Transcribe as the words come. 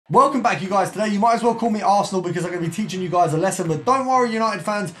Welcome back, you guys. Today you might as well call me Arsenal because I'm going to be teaching you guys a lesson, but don't worry, United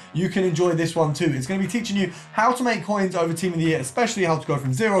fans, you can enjoy this one too. It's going to be teaching you how to make coins over Team of the Year, especially how to go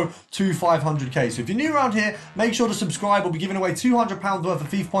from 0 to 500k. So if you're new around here, make sure to subscribe. We'll be giving away £200 worth of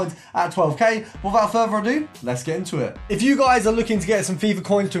FIFA points at 12k. Without further ado, let's get into it. If you guys are looking to get some FIFA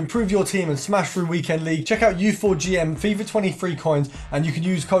coins to improve your team and smash through Weekend League, check out U4GM FIFA 23 coins, and you can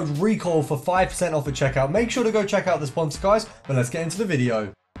use code RECALL for 5% off at checkout. Make sure to go check out the sponsor, guys, but let's get into the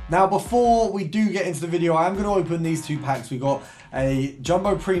video. Now, before we do get into the video, I am going to open these two packs. We got a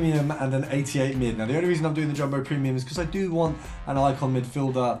Jumbo Premium and an 88 mid. Now, the only reason I'm doing the Jumbo Premium is because I do want an icon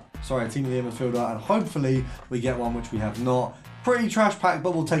midfielder, sorry, a Team of the Year midfielder, and hopefully we get one, which we have not. Pretty trash pack,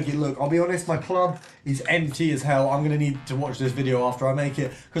 but we'll take it. Look, I'll be honest, my club is empty as hell. I'm going to need to watch this video after I make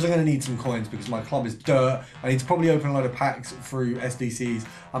it because I'm going to need some coins because my club is dirt. I need to probably open a load of packs through SDCs.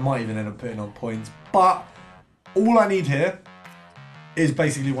 I might even end up putting on points, but all I need here is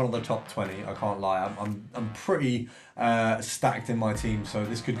basically one of the top 20. I can't lie. I'm pretty stacked in my team, so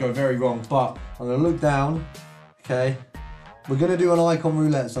this could go very wrong. But I'm gonna look down. Okay, we're gonna do an icon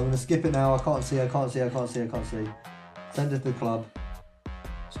roulette, so I'm gonna skip it now. I can't see. Send it to the club.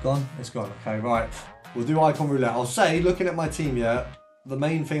 It's gone. It's gone. Okay, right. We'll do icon roulette. I'll say, looking at my team, yeah, the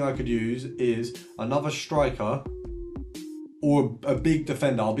main thing I could use is another striker or a big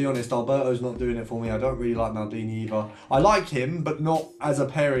defender. I'll be honest, Alberto's not doing it for me. I don't really like Maldini either. I like him, but not as a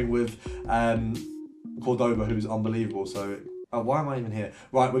pairing with Cordoba, who's unbelievable. So why am I even here?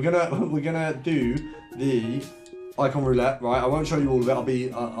 Right, we're gonna do the icon roulette. Right, I won't show you all of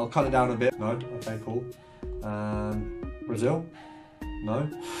it. I'll cut it down a bit. No, okay, cool. Brazil, no.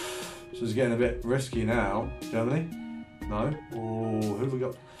 So it's getting a bit risky now. Germany, no. Oh, who have we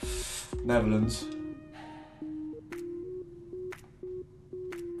got? Netherlands.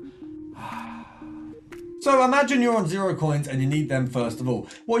 So imagine you're on 0 coins and you need them first of all.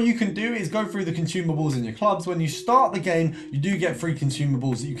 What you can do is go through the consumables in your clubs. When you start the game, you do get free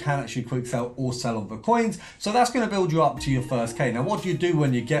consumables that you can actually quick sell or sell on for coins. So that's going to build you up to your first K. Now, what do you do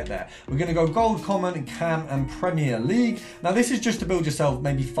when you get there? We're going to go Gold, Common, Cam, and Premier League. Now, this is just to build yourself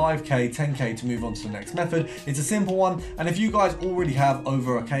maybe 5k, 10k to move on to the next method. It's a simple one. And if you guys already have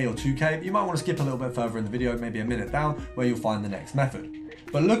over a K or 2k, you might want to skip a little bit further in the video, maybe a minute down, where you'll find the next method.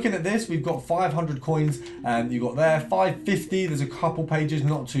 But looking at this, we've got 500 coins, you got there, 550, there's a couple pages,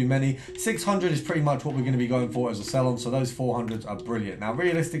 not too many. 600 is pretty much what we're going to be going for as a sell-on, so those 400s are brilliant. Now,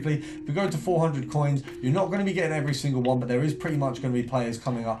 realistically, if we go to 400 coins, you're not going to be getting every single one, but there is pretty much going to be players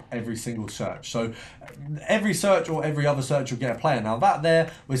coming up every single search. So every search or every other search, you'll get a player. Now, that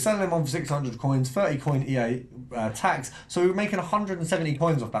there, we're selling them on for 600 coins, 30 coin EA tax, so we're making 170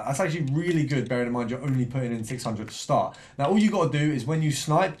 coins off that. That's actually really good, bearing in mind you're only putting in 600 to start. Now, all you got to do is when you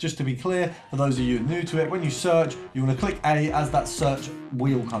snipe, just to be clear, for those of you new to it, when you search, you want to click A as that search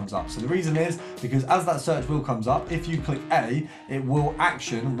wheel comes up. So the reason is because as that search wheel comes up, if you click A, it will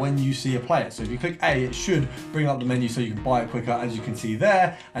action when you see a player. So if you click A, it should bring up the menu so you can buy it quicker, as you can see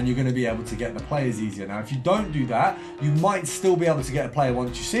there, and you're going to be able to get the players easier. Now, if you don't do that, you might still be able to get a player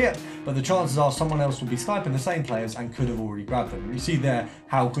once you see it, but the chances are someone else will be sniping the same players and could have already grabbed them. You see there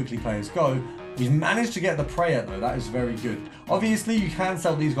how quickly players go. We've managed to get the prayer though, that is very good. Obviously, you can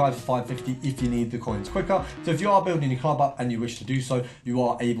sell these guys for 550 if you need the coins quicker. So if you are building your club up and you wish to do so, you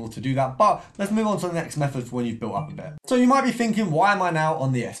are able to do that. But let's move on to the next method for when you've built up a bit. So you might be thinking, why am I now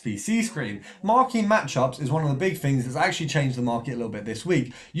on the SPC screen? Marking matchups is one of the big things that's actually changed the market a little bit this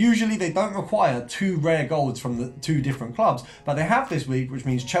week. Usually they don't require 2 rare golds from the 2 different clubs, but they have this week, which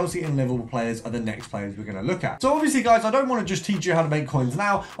means Chelsea and Liverpool players are the next players we're going to look at. So obviously, guys, I don't want to just teach you how to make coins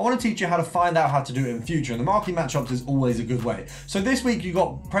now. I want to teach you how to find out how to do it in the future, and the marquee matchups is always a good way. So this week you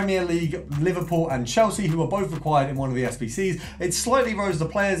got Premier League, Liverpool and Chelsea, who are both required in one of the SBCs. It slightly rose the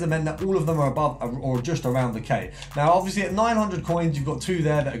players and meant that all of them are above or just around the K. Now obviously at 900 coins you've got 2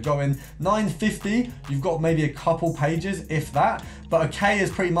 there that are going. 950 you've got maybe a couple pages if that, but a K is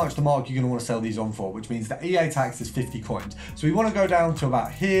pretty much the mark you're going to want to sell these on for, which means the EA tax is 50 coins. So we want to go down to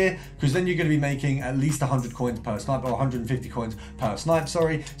about here, because then you're going to be making at least 100 coins per snipe, or 150 coins per snipe,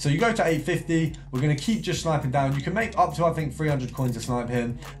 sorry. So you go to 850, we're going to keep just sniping down. You can make up to, I think, 300 coins a snipe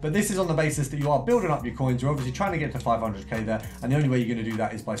here, but this is on the basis that you are building up your coins. You're obviously trying to get to 500k there, and the only way you're going to do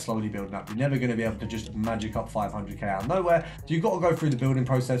that is by slowly building up. You're never going to be able to just magic up 500k out of nowhere. So you've got to go through the building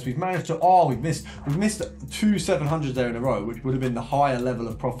process. We've managed to, we've missed 2 700s there in a row, which would have been the higher level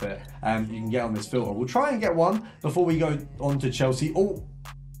of profit you can get on this filter. We'll try and get one before we go on to Chelsea. Oh,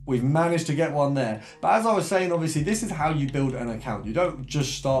 We've managed to get one there. But as I was saying, obviously, this is how you build an account. You don't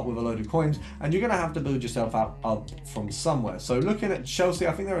just start with a load of coins, and you're going to have to build yourself up from somewhere. So looking at Chelsea,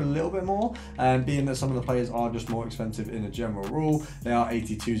 I think they're a little bit more, being that some of the players are just more expensive in a general rule. They are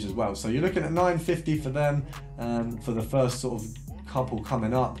 82s as well. So you're looking at 950 for them for the first sort of couple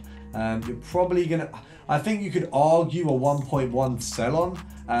coming up. You're probably going to... I think you could argue a 1.1 sell on,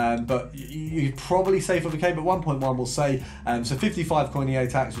 but you'd probably say for the K, but 1.1 will say, so 55 coin EA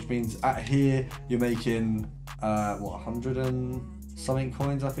tax, which means at here you're making, what, 100 and something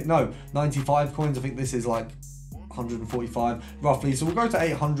coins, I think? No, 95 coins. I think this is like 145 roughly, so we'll go to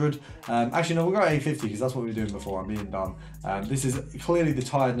 800. Actually no, we'll go to 850 because that's what we were doing before. I'm being dumb. This is clearly the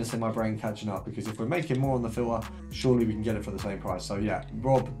tiredness in my brain catching up, because if we're making more on the filter, surely we can get it for the same price. So yeah,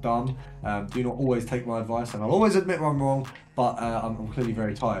 Rob, dumb. Do not always take my advice, and I'll always admit when I'm wrong, but I'm clearly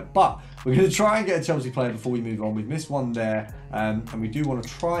very tired. But we're going to try and get a Chelsea player before we move on. We've missed one there, and we do want to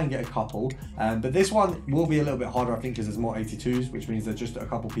try and get a couple, but this one will be a little bit harder, I think, because there's more 82s, which means that just a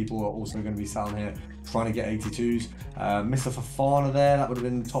couple people are also going to be selling here trying to get 82s. Mr. Fafana there, that would have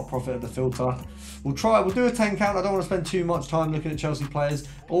been the top profit of the filter. We'll do a 10 count. I don't want to spend too much time looking at Chelsea players.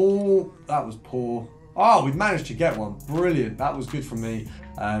 Oh, that was poor. Oh, we managed to get one. Brilliant. That was good from me.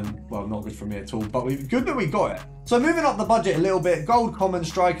 Well, not good from me at all, but good that we got it. So moving up the budget a little bit, Gold Common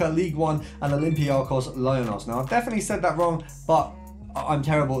Striker, League One, and Olympiakos Lionos. Now, I've definitely said that wrong, but I'm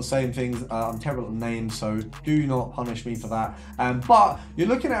terrible at saying things. I'm terrible at names, so do not punish me for that. But you're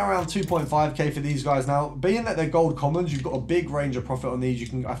looking at around 2.5k for these guys. Now, being that they're gold commons, you've got a big range of profit on these. You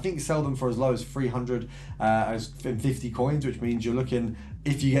can, I think, sell them for as low as 350 coins, which means you're looking,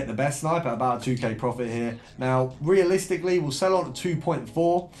 if you get the best snipe, at about a 2k profit here. Now, realistically, we'll sell on at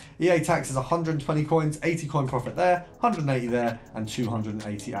 2.4. EA tax is 120 coins, 80 coin profit there, 180 there, and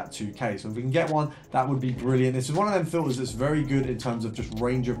 280 at 2k. So if we can get one, that would be brilliant. This is one of them filters that's very good in terms of just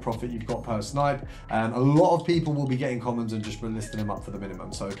range of profit you've got per snipe. A lot of people will be getting commons and just listing them up for the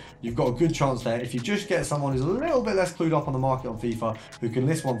minimum. So you've got a good chance there. If you just get someone who's a little bit less clued up on the market on FIFA, who can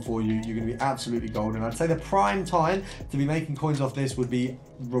list one for you, you're going to be absolutely golden. I'd say the prime time to be making coins off this would be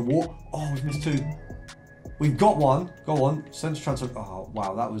reward. Oh, we've missed two. We've got one. Go on. Send to transfer. Oh,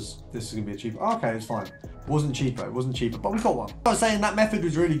 wow. This is going to be a cheaper. Oh, okay, it's fine. It wasn't cheaper, but we got one. I was saying that method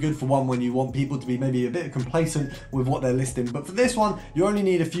was really good for one when you want people to be maybe a bit complacent with what they're listing. But for this one, you only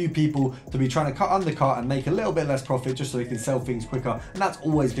need a few people to be trying to undercut and make a little bit less profit just so they can sell things quicker. And that's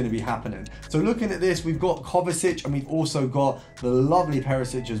always going to be happening. So looking at this, we've got Kovacic and we've also got the lovely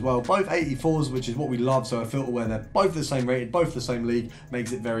Perisic as well. Both 84s, which is what we love. So a filter where they're both the same rated, both the same league,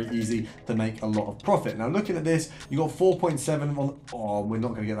 makes it very easy to make a lot of profit. Now looking at this, you got 4.7 on. Oh, we're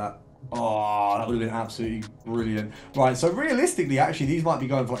not going to get that. Oh, that would have been absolutely brilliant. Right, so realistically, actually, these might be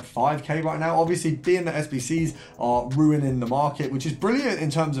going for like 5k right now. Obviously, being that SBCs are ruining the market, which is brilliant in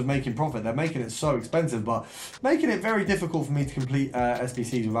terms of making profit. They're making it so expensive, but making it very difficult for me to complete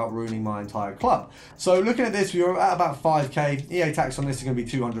SBCs without ruining my entire club. So looking at this, we are at about 5k. EA tax on this is going to be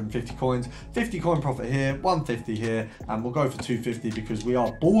 250 coins. 50 coin profit here, 150 here, and we'll go for 250 because we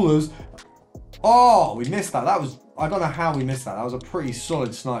are ballers. Oh, we missed that. I don't know how we missed that. That was a pretty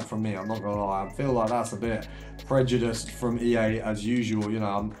solid snipe from me. I'm not gonna lie. I feel like that's a bit prejudiced from EA as usual. You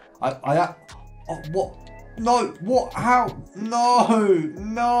know, oh, what? No, what? How? No.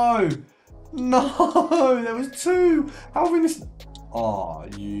 There was two. How have we missed? Oh,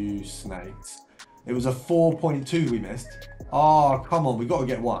 you snakes. It was a 4.2 we missed. Oh, come on. We got to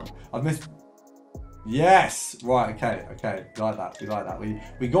get one. I've missed. Yes, right, okay, we like that.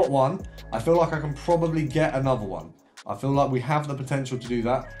 We got one. I feel like I can probably get another one. I feel like we have the potential to do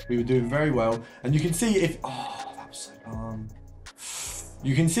that. We were doing very well, and you can see if, oh, that was so dumb.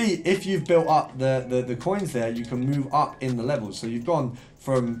 You can see if you've built up the coins there, you can move up in the levels. So you've gone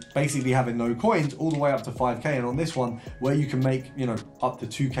from basically having no coins all the way up to 5k, and on this one where you can make, you know, up to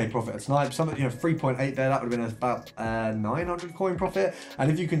 2k profit a snipe, some, you know, 3.8 there, that would have been about 900 coin profit. And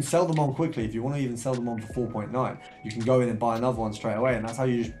if you can sell them on quickly, if you want to even sell them on for 4.9, you can go in and buy another one straight away, and that's how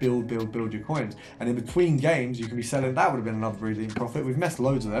you just build your coins. And in between games you can be selling. That would have been another brilliant profit. We've messed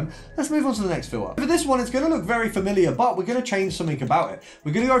loads of them. Let's move on to the next filter. For this one, it's going to look very familiar, but we're going to change something about it.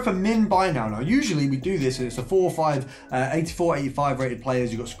 We're going to go for min buy now. Now usually we do this and it's a 4 or 5 84 85 rated players.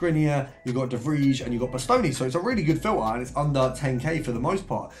 You've got Skriniar, you've got De Vrij, and you've got Bastoni. So it's a really good filter, and it's under 10k for the most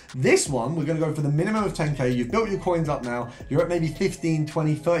part. This one, we're going to go for the minimum of 10k. You've built your coins up now. You're at maybe 15,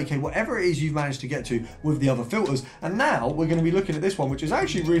 20, 30k, whatever it is you've managed to get to with the other filters. And now we're going to be looking at this one, which is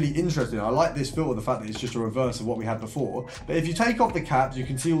actually really interesting. I like this filter, the fact that it's just a reverse of what we had before. But if you take off the caps, you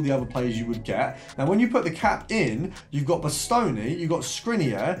can see all the other players you would get. Now, when you put the cap in, you've got Bastoni, you've got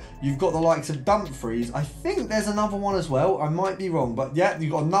Skriniar, you've got the likes of Dumfries. I think there's another one as well. I might be wrong, but yeah,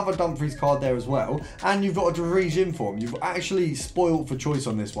 you've got another Dumfries card there as well. And you've got a De Vries inform. You've actually spoiled for choice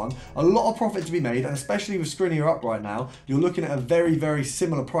on this one. A lot of profit to be made, and especially with Skriniar up right now, you're looking at a very, very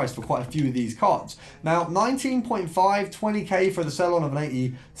similar price for quite a few of these cards. Now, 19.5, 20k for the sell-on of an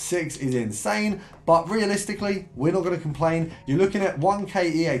 86 is insane, but realistically, we're not going to complain. You're looking at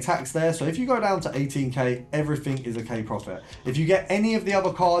 1k EA tax there, so if you go down to 18k, everything is a K profit. If you get any of the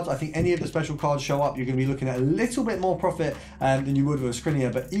other cards, I think any of the special cards show up, you're going to be looking at a little bit more profit than you would with a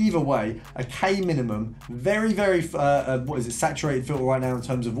Skriniar, but either way, a K minimum, very, very, what is it, saturated filter right now in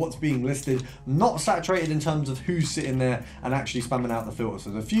terms of what's being listed, not saturated in terms of who's sitting there and actually spamming out the filter. So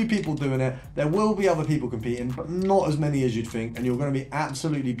there's a few people doing it, there will be other people competing, but not as many as you'd think, and you're going to be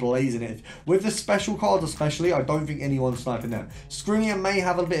absolutely blazing it. With the special cards especially, I don't think anyone's sniping them. Skriniar may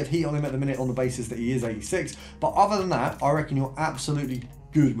have a bit of heat on him at the minute on the basis that he is 86, but other than that, I reckon you're absolutely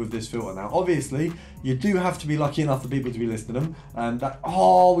good with this filter. Now, obviously, you do have to be lucky enough for people to be listing them.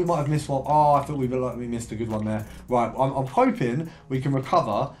 Oh, we might have missed one. Oh, I thought we missed a good one there. Right, I'm hoping we can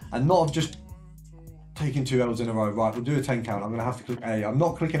recover and not have just taking 2 L's in a row. Right, we'll do a 10 count. I'm going to have to click A. I'm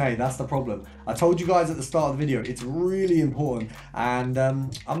not clicking A. That's the problem. I told you guys at the start of the video, it's really important, and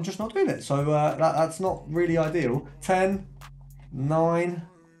I'm just not doing it. So that's not really ideal. 10, 9,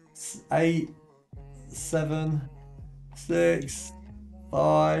 8, 7, 6,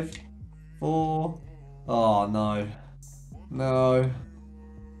 5, 4. Oh, no. No.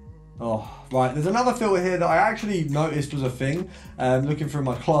 Oh, right. There's another filter here that I actually noticed was a thing. Looking through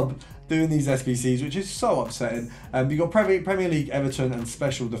my club, doing these SBCs, which is so upsetting. You've got Premier League, Everton, and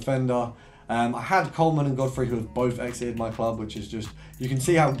Special Defender. I had Coleman and Godfrey, who have both exited my club, which is just, you can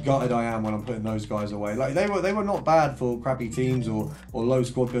see how gutted I am when I'm putting those guys away. Like, they were not bad for crappy teams or low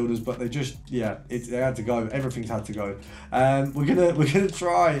squad builders, but they just, yeah, they had to go. Everything's had to go. We're gonna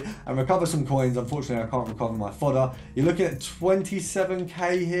try and recover some coins. Unfortunately, I can't recover my fodder. You're looking at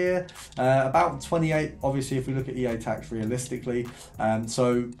 27k here, about 28. Obviously, if we look at EA tax realistically,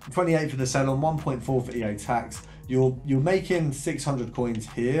 so 28 for the sell-on, 1.4 for EA tax. You're making 600 coins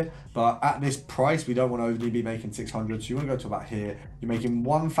here, but at this price, we don't want to overly be making 600, so you want to go to about here. You're making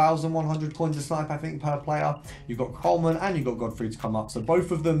 1,100 coins a snipe, I think, per player. You've got Coleman and you've got Godfrey to come up, so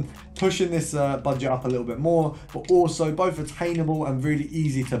both of them pushing this budget up a little bit more, but also both attainable and really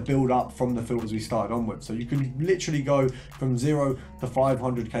easy to build up from the filters we started on with. So you can literally go from 0 to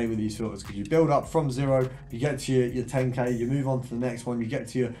 500k with these filters, because you build up from 0, you get to your 10k, you move on to the next one, you get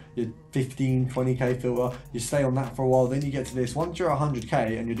to your 15, 20k filter, you stay on that for a while, then you get to this. Once you're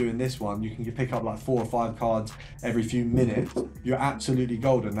 100k and you're doing this one, you can pick up like 4 or 5 cards every few minutes. You're absolutely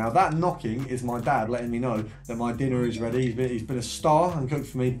golden. Now, that knocking is my dad letting me know that my dinner is ready. He's been a star and cooked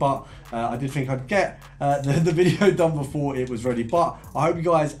for me, but I did think I'd get the video done before it was ready. But I hope you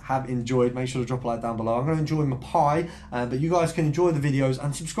guys have enjoyed. Make sure to drop a like down below. I'm going to enjoy my pie, but you guys can enjoy the videos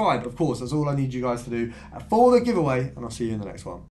and subscribe, of course. That's all I need you guys to do for the giveaway, and I'll see you in the next one.